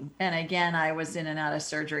fascinating. And again, I was in and out of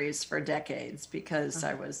surgeries for decades because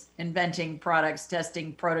I was inventing products,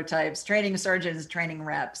 testing prototypes, training surgeons, training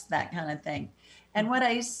reps, that kind of thing. And what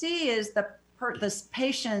I see is the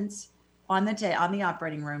patients on the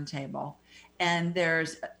operating room table, and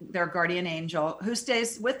there's their guardian angel who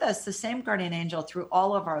stays with us, the same guardian angel through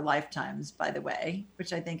all of our lifetimes, by the way,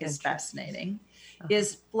 which I think is fascinating,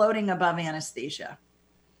 is floating above anesthesia.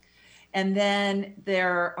 And then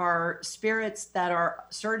there are spirits that are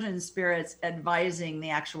surgeon spirits advising the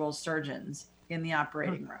actual surgeons in the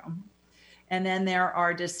operating room. And then there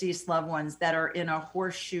are deceased loved ones that are in a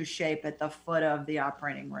horseshoe shape at the foot of the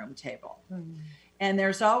operating room table. And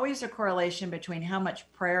there's always a correlation between how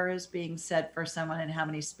much prayer is being said for someone and how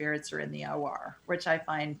many spirits are in the OR, which I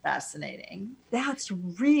find fascinating. That's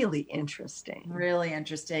really interesting. Really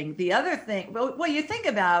interesting. The other thing, well, you think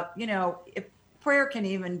about, if prayer can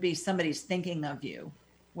even be somebody's thinking of you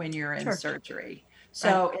when you're in surgery.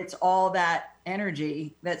 So it's all that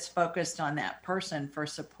energy that's focused on that person for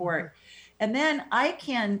support. And then I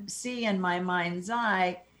can see in my mind's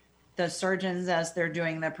eye, the surgeons, as they're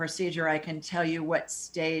doing the procedure, I can tell you what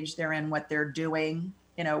stage they're in, what they're doing,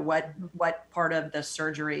 what part of the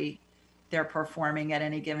surgery they're performing at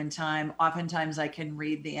any given time. Oftentimes I can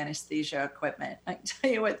read the anesthesia equipment. I can tell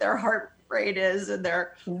you what their heart rate is and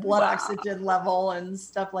their blood oxygen level and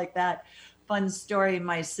stuff like that. Fun story.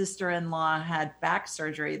 My sister-in-law had back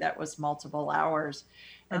surgery that was multiple hours.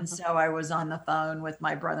 And so I was on the phone with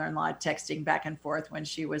my brother-in-law texting back and forth when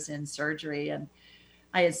she was in surgery. And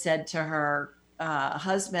I had said to her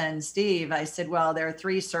husband, Steve, I said, well, there are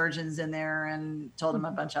 3 surgeons in there, and told him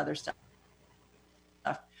a bunch of other stuff.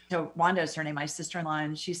 So Wanda is her name, my sister-in-law.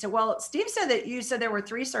 And she said, well, Steve said that you said there were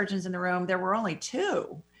 3 surgeons in the room. There were only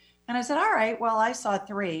 2. And I said, all right, well, I saw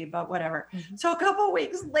 3, but whatever. So a couple of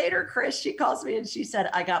weeks later, Chris, she calls me and she said,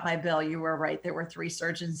 I got my bill. You were right. There were 3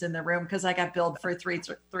 surgeons in the room because I got billed for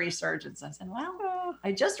three surgeons. I said, well,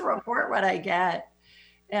 I just report what I get.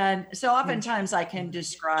 And so oftentimes I can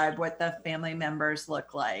describe what the family members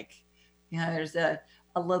look like. There's a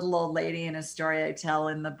little old lady in a story I tell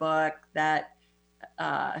in the book that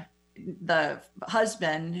the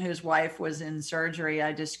husband, whose wife was in surgery,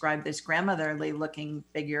 I described this grandmotherly looking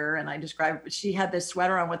figure. And I described, she had this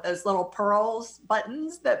sweater on with those little pearls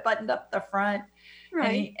buttons that buttoned up the front.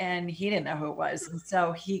 Right. And he didn't know who it was. And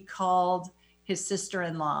so he called his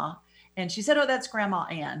sister-in-law and she said, oh, that's Grandma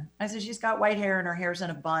Ann. I said, she's got white hair and her hair's in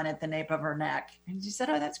a bun at the nape of her neck. And she said,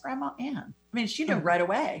 oh, that's Grandma Ann. I mean, she knew right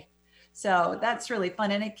away. So that's really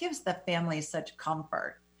fun. And it gives the family such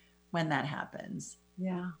comfort when that happens.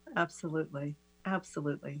 Yeah, absolutely.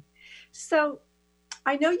 Absolutely. So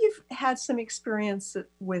I know you've had some experiences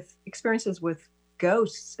with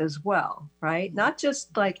ghosts as well, right? Not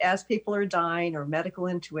just like as people are dying or medical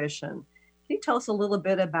intuition. Can you tell us a little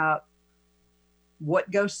bit about what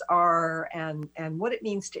ghosts are and what it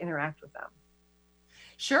means to interact with them?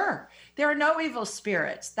 Sure. There are no evil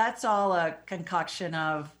spirits. That's all a concoction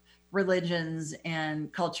of religions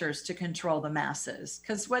and cultures to control the masses.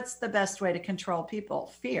 Because what's the best way to control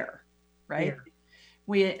people? Fear, right? Yeah.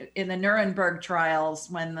 We, in the Nuremberg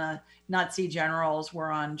trials, when the Nazi generals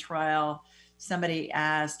were on trial, somebody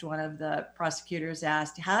asked, one of the prosecutors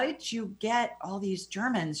asked, how did you get all these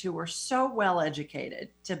Germans who were so well educated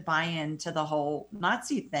to buy into the whole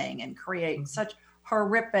Nazi thing and create such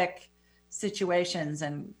horrific situations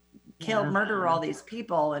and murder all these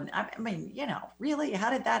people? And I mean, really, how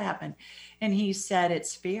did that happen? And he said,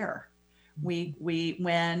 it's fear.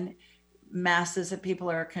 When masses of people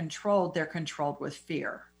are controlled, they're controlled with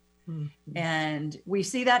fear. And we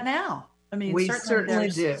see that now. I mean, we certainly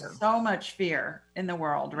do. So much fear in the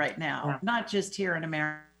world right now, not just here in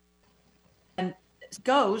America. And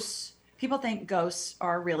ghosts, people think ghosts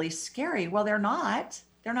are really scary. Well, they're not.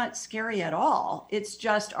 They're not scary at all. It's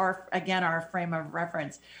just our frame of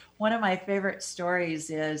reference. One of my favorite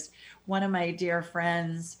stories is one of my dear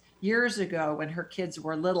friends years ago, when her kids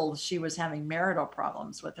were little, she was having marital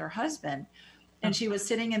problems with her husband. And she was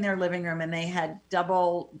sitting in their living room, and they had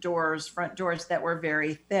double doors, front doors that were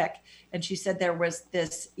very thick. And she said, there was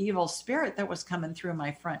this evil spirit that was coming through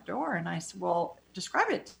my front door. And I said, well, describe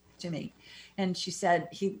it to me. And she said,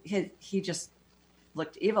 he just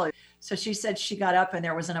looked evil. So she said she got up, and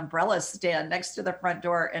there was an umbrella stand next to the front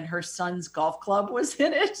door, and her son's golf club was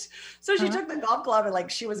in it. So she took the golf club, and like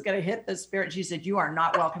she was going to hit the spirit. She said, you are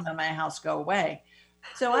not welcome in my house. Go away.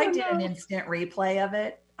 So I did an instant replay of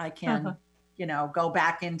it. I can, go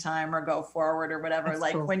back in time or go forward or whatever. That's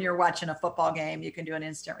like cool. When you're watching a football game, you can do an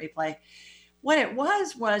instant replay. What it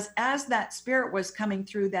was as that spirit was coming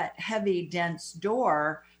through that heavy, dense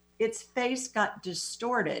door, its face got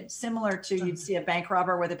distorted, similar to you'd see a bank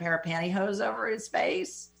robber with a pair of pantyhose over his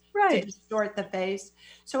face, right, to distort the face.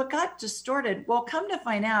 So it got distorted. Well, come to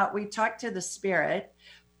find out, we talked to the spirit.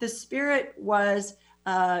 The spirit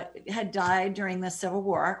had died during the Civil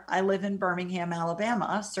War. I live in Birmingham,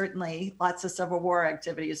 Alabama. Certainly lots of Civil War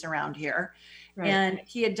activities around here. Right. And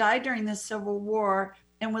he had died during the Civil War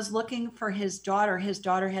and was looking for his daughter. His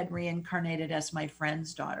daughter had reincarnated as my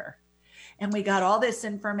friend's daughter. And we got all this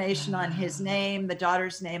information on his name, the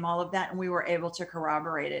daughter's name, all of that. And we were able to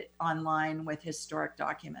corroborate it online with historic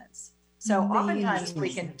documents. So oftentimes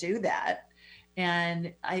we can do that.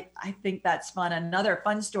 And I think that's fun. Another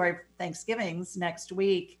fun story for Thanksgiving's next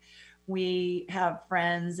week. We have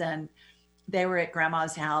friends, and they were at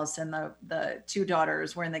grandma's house, and the two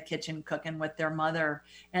daughters were in the kitchen cooking with their mother.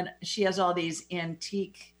 And she has all these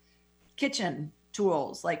antique kitchen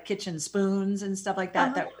tools, like kitchen spoons and stuff like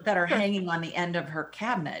that, that are hanging on the end of her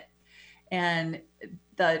cabinet. And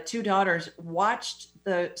the two daughters watched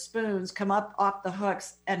the spoons come up off the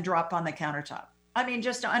hooks and drop on the countertop. I mean,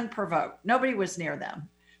 just unprovoked. Nobody was near them.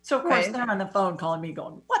 So of course they're on the phone calling me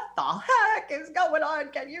going, what the heck is going on?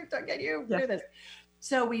 Can you do this?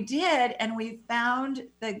 So we did, and we found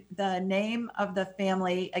the name of the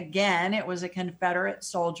family. Again, it was a Confederate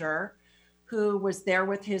soldier who was there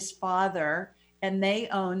with his father, and they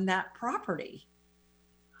owned that property.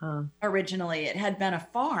 Originally, it had been a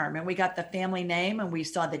farm, and we got the family name, and we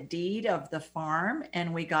saw the deed of the farm,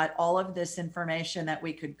 and we got all of this information that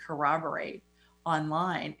we could corroborate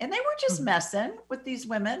online. And they were just messing with these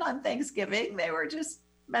women on Thanksgiving. They were just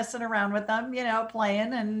messing around with them,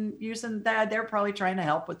 playing and using that. They're probably trying to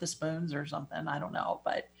help with the spoons or something. I don't know,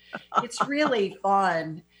 but it's really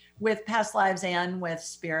fun with past lives and with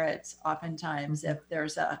spirits. Oftentimes, if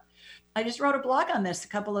there's I just wrote a blog on this a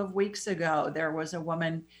couple of weeks ago. There was a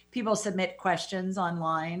woman, people submit questions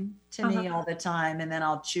online to me all the time, and then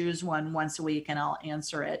I'll choose one once a week and I'll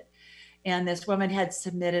answer it. And this woman had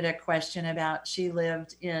submitted a question about, she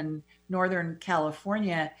lived in Northern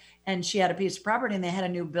California, and she had a piece of property, and they had a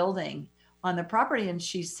new building on the property. And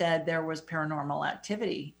she said there was paranormal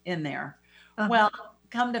activity in there. Well,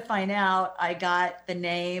 come to find out, I got the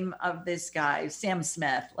name of this guy, Sam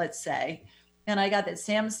Smith, let's say. And I got that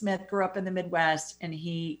Sam Smith grew up in the Midwest, and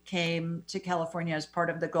he came to California as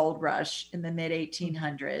part of the gold rush in the mid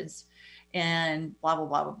 1800s and blah, blah,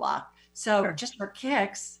 blah, blah, blah. So just for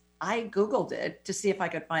kicks, I Googled it to see if I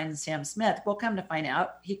could find Sam Smith. Well, come to find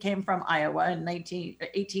out, he came from Iowa in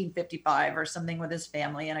 1855 or something with his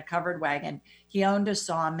family in a covered wagon. He owned a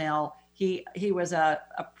sawmill. He was a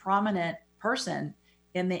prominent person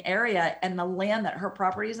in the area, and the land that her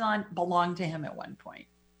property is on belonged to him at one point.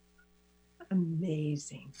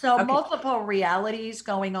 Amazing. So multiple realities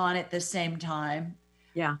going on at the same time.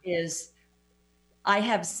 I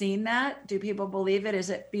have seen that. Do people believe it?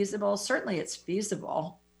 Is it feasible? Certainly it's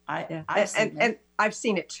feasible. I've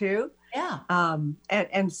seen it too. Yeah.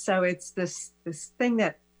 And so it's this thing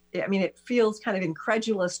that, I mean, it feels kind of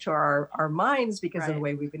incredulous to our minds because of the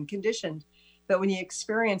way we've been conditioned. But when you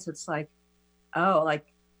experience, it's like, oh, like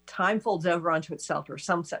time folds over onto itself or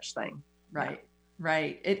some such thing. Right.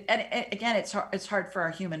 Right. And again, it's hard for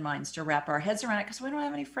our human minds to wrap our heads around it because we don't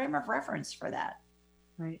have any frame of reference for that.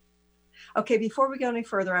 Right. Okay. Before we go any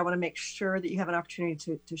further, I want to make sure that you have an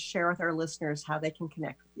opportunity to share with our listeners how they can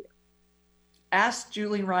connect with you.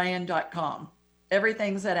 AskJulieRyan.com.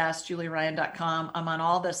 Everything's at AskJulieRyan.com. I'm on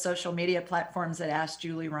all the social media platforms at Ask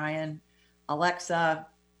Julie Ryan, Alexa,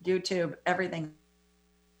 YouTube, everything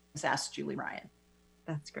is Ask Julie Ryan.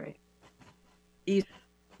 That's great.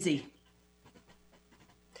 Easy.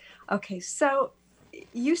 Okay, so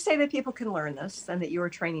you say that people can learn this and that you are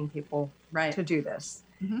training people to do this.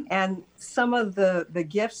 Mm-hmm. And some of the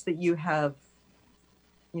gifts that you have,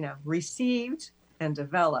 received and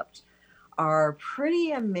developed are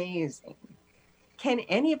pretty amazing. Can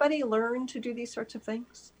anybody learn to do these sorts of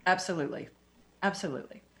things? Absolutely.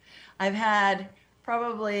 Absolutely. I've had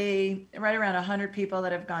probably right around 100 people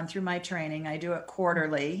that have gone through my training. I do it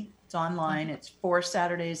quarterly. It's online. It's 4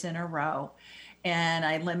 Saturdays in a row. And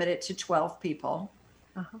I limit it to 12 people.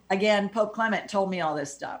 Again, Pope Clement told me all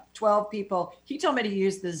this stuff. 12 people. He told me to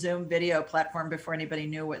use the Zoom video platform before anybody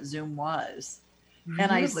knew what Zoom was. Really?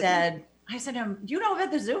 And I said to him, you know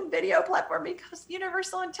about the Zoom video platform? Because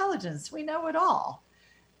universal intelligence, we know it all.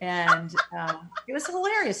 And it was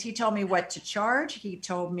hilarious. He told me what to charge. He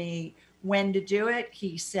told me when to do it.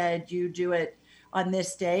 He said, you do it on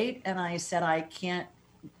this date. And I said, I can't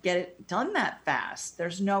get it done that fast.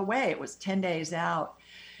 There's no way. It was 10 days out.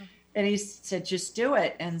 And he said, just do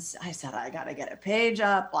it. And I said, I got to get a page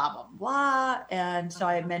up, blah, blah, blah. And so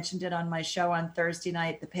I mentioned it on my show on Thursday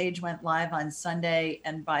night. The page went live on Sunday.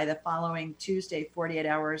 And by the following Tuesday, 48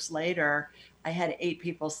 hours later, I had 8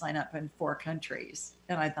 people sign up in 4 countries.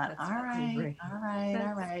 And I thought, all right.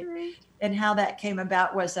 Great. And how that came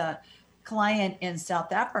about was a client in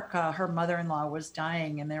South Africa. Her mother-in-law was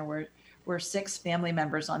dying, and there were 6 family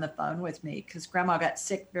members on the phone with me because grandma got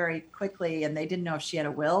sick very quickly and they didn't know if she had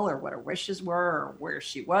a will or what her wishes were or where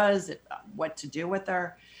she was, what to do with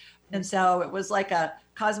her. And so it was like a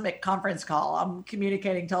cosmic conference call. I'm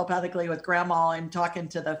communicating telepathically with grandma and talking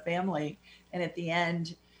to the family. And at the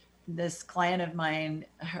end, this client of mine,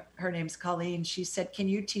 her name's Colleen, she said, can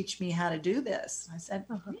you teach me how to do this? I said,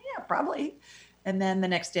 yeah, probably. And then the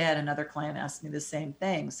next day I had another client ask me the same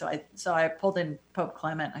thing. So I pulled in Pope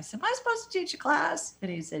Clement. I said, am I supposed to teach a class? And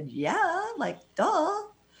he said, yeah, like, duh.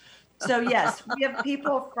 So yes, we have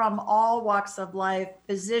people from all walks of life,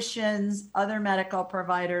 physicians, other medical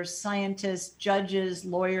providers, scientists, judges,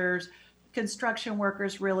 lawyers, construction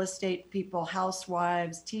workers, real estate people,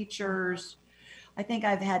 housewives, teachers. I think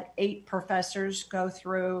I've had 8 professors go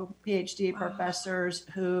through, PhD professors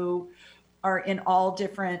who are in all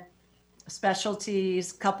different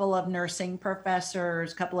specialties, couple of nursing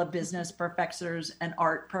professors, couple of business professors, an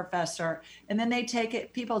art professor. And then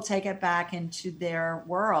people take it back into their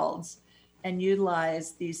worlds and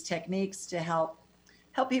utilize these techniques to help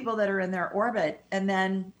people that are in their orbit. And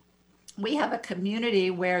then we have a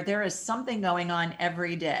community where there is something going on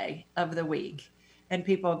every day of the week. And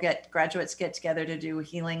graduates get together to do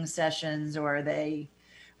healing sessions, or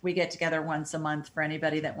we get together once a month for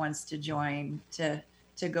anybody that wants to join to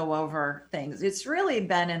go over things. It's really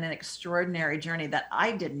been an extraordinary journey that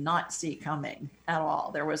I did not see coming at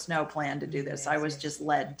all. There was no plan to do this. I was just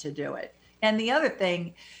led to do it. And the other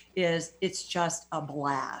thing is it's just a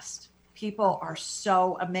blast. People are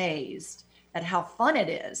so amazed at how fun it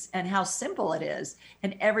is and how simple it is,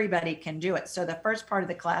 and everybody can do it. So the first part of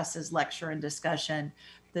the class is lecture and discussion.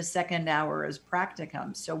 The second hour is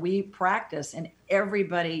practicum. So we practice, and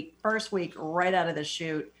everybody first week right out of the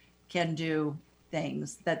chute can do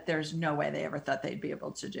things that there's no way they ever thought they'd be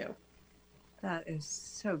able to do. That is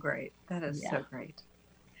so great. So great.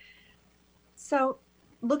 So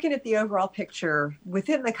looking at the overall picture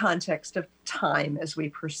within the context of time as we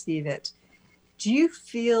perceive it, do you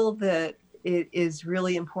feel that it is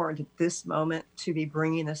really important at this moment to be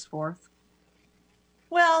bringing this forth?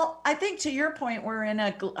 Well, I think to your point, we're in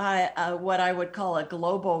a what I would call a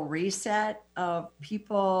global reset of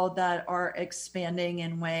people that are expanding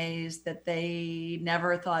in ways that they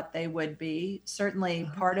never thought they would be. Certainly,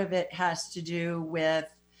 part of it has to do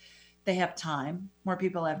with they have time. More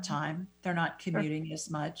people have time. They're not commuting as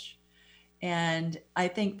much. And I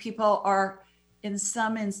think people are, in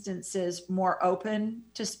some instances, more open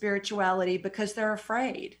to spirituality because they're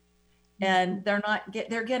afraid. And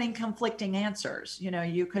they're getting conflicting answers.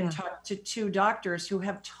 You can talk to 2 doctors who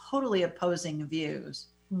have totally opposing views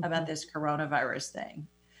about this coronavirus thing.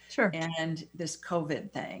 Sure. and this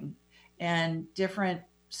COVID thing and different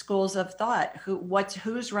schools of thought,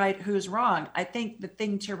 who's right, who's wrong. I think the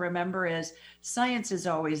thing to remember is science is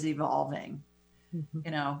always evolving.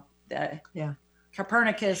 Yeah.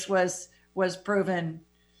 Copernicus was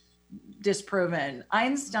disproven.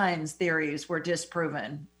 Einstein's theories were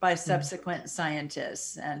disproven by subsequent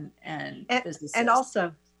scientists and physicists. And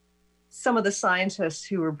also some of the scientists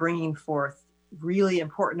who were bringing forth really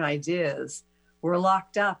important ideas were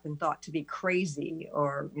locked up and thought to be crazy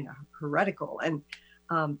or heretical. And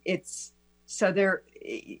it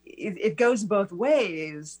goes both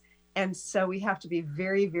ways. And so we have to be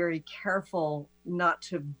very, very careful not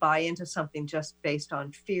to buy into something just based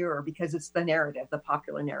on fear or because it's the narrative, the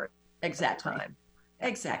popular narrative. Exactly. At the time.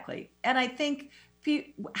 Exactly. And I think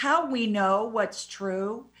how we know what's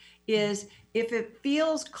true is if it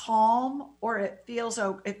feels calm or it feels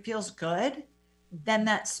good, then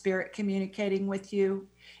that's spirit communicating with you.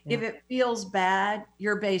 Yeah. If it feels bad,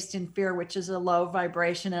 you're based in fear, which is a low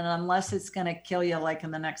vibration. And unless it's going to kill you like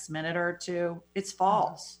in the next minute or two, it's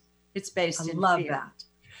false. It's based in fear. I love that.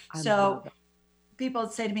 So people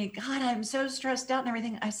would say to me, God, I'm so stressed out and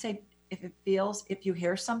everything. I say, if you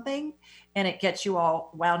hear something and it gets you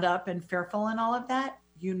all wound up and fearful and all of that,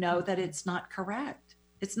 you know that it's not correct.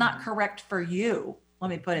 It's not correct for you. Let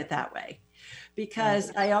me put it that way.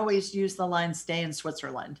 Because I always use the line, stay in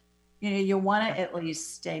Switzerland. You want to at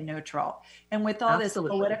least stay neutral. And with all this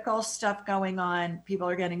political stuff going on, people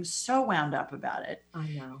are getting so wound up about it. I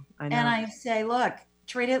know. And I say, look,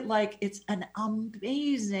 treat it like it's an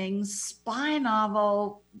amazing spy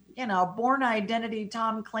novel, Born Identity,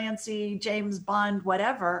 Tom Clancy, James Bond,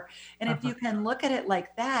 whatever. And if you can look at it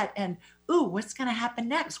like that and, ooh, what's going to happen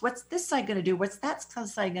next? What's this side going to do? What's that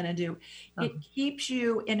side going to do? It keeps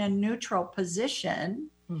you in a neutral position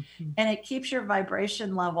and it keeps your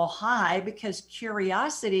vibration level high because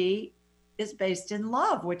curiosity is based in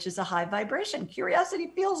love, which is a high vibration.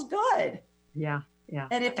 Curiosity feels good. Yeah. Yeah.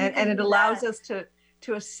 And it allows us to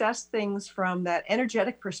assess things from that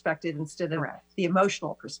energetic perspective instead of the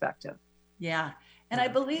emotional perspective. Yeah. And I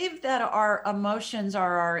believe that our emotions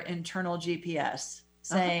are our internal GPS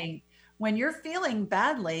saying, when you're feeling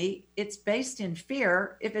badly, it's based in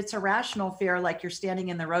fear. If it's a rational fear, like you're standing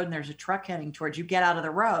in the road and there's a truck heading towards you, get out of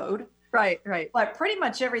the road. Right. But pretty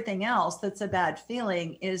much everything else that's a bad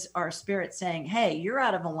feeling is our spirit saying, hey, you're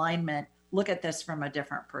out of alignment. Look at this from a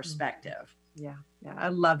different perspective. Yeah. I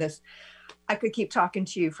love this. I could keep talking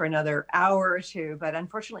to you for another hour or two, but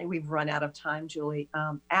unfortunately we've run out of time, Julie.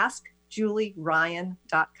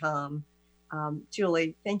 AskJulieRyan.com.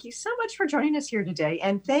 Julie, thank you so much for joining us here today.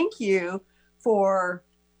 And thank you for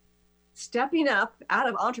stepping up out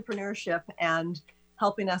of entrepreneurship and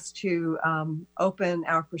helping us to open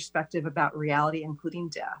our perspective about reality, including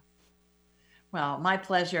death. Well, my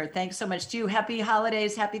pleasure. Thanks so much to you. Happy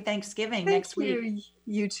holidays. Happy Thanksgiving next week.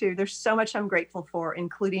 You too. There's so much I'm grateful for,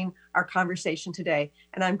 including our conversation today.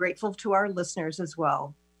 And I'm grateful to our listeners as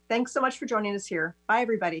well. Thanks so much for joining us here. Bye,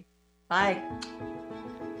 everybody. Bye.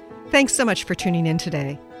 Thanks so much for tuning in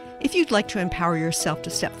today. If you'd like to empower yourself to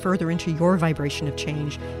step further into your vibration of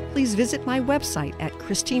change, please visit my website at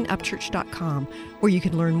christineupchurch.com, where you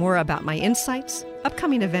can learn more about my insights,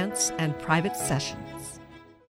 upcoming events, and private sessions.